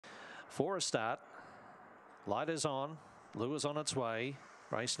For a start, light is on, lures on its way.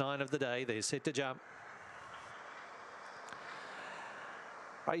 Race 9 of the day, they're set to jump.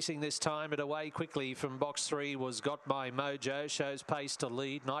 Racing this time, it away quickly from box 3 was Got My Mojo. Shows pace to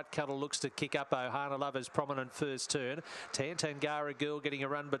lead. Night Cuddle looks to kick up. Ohana Lover's prominent first turn. Tantangara Girl getting a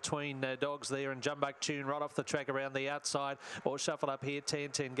run between dogs there, and Jumbuck Tune right off the track around the outside. Or shuffle up here.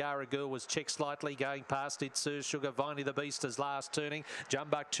 Tantangara Girl was checked slightly going past it. Sir Sugar, Viney the Beast is last turning.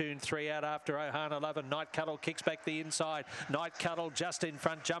 Jumbuck Tune 3 out after Ohana Lover. Night Cuddle kicks back the inside. Night Cuddle just in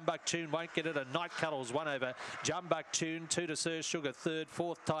front. Jumbuck Tune won't get it, and Night Cuddle's one over. Jumbuck Tune 2 to Sir Sugar third,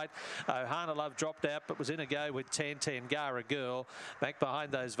 fourth tight. Ohana Love dropped out but was in a go with Tantangara Girl. Back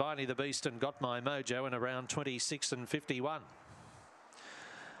behind those Viney the Beast and Got My Mojo in around 26 and 51.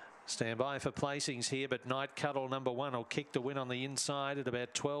 Stand by for placings here, but Night Cuddle number 1 will kick to win on the inside at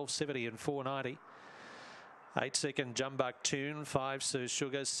about 12.70 and 4.90. 8 second Jumbuck Tune, 5 Sir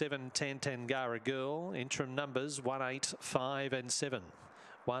Sugar, 7 Tantangara Girl. Interim numbers 1, 8, 5 and 7.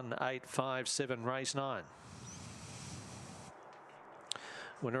 1, 8, 5, 7, race 9.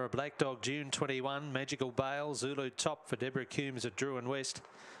 Winner of Black Dog, June 21, Magical Bale, Zulu Top for Deborah Coombs at Drew and West.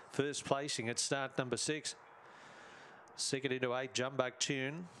 First placing at start number 6. Second into 8, Jumbuck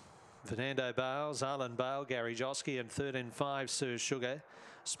Tune, Fernando Bales, Arlen Bale, Gary Josky, and third in 5, Sir Sugar,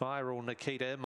 Spiral Nikita.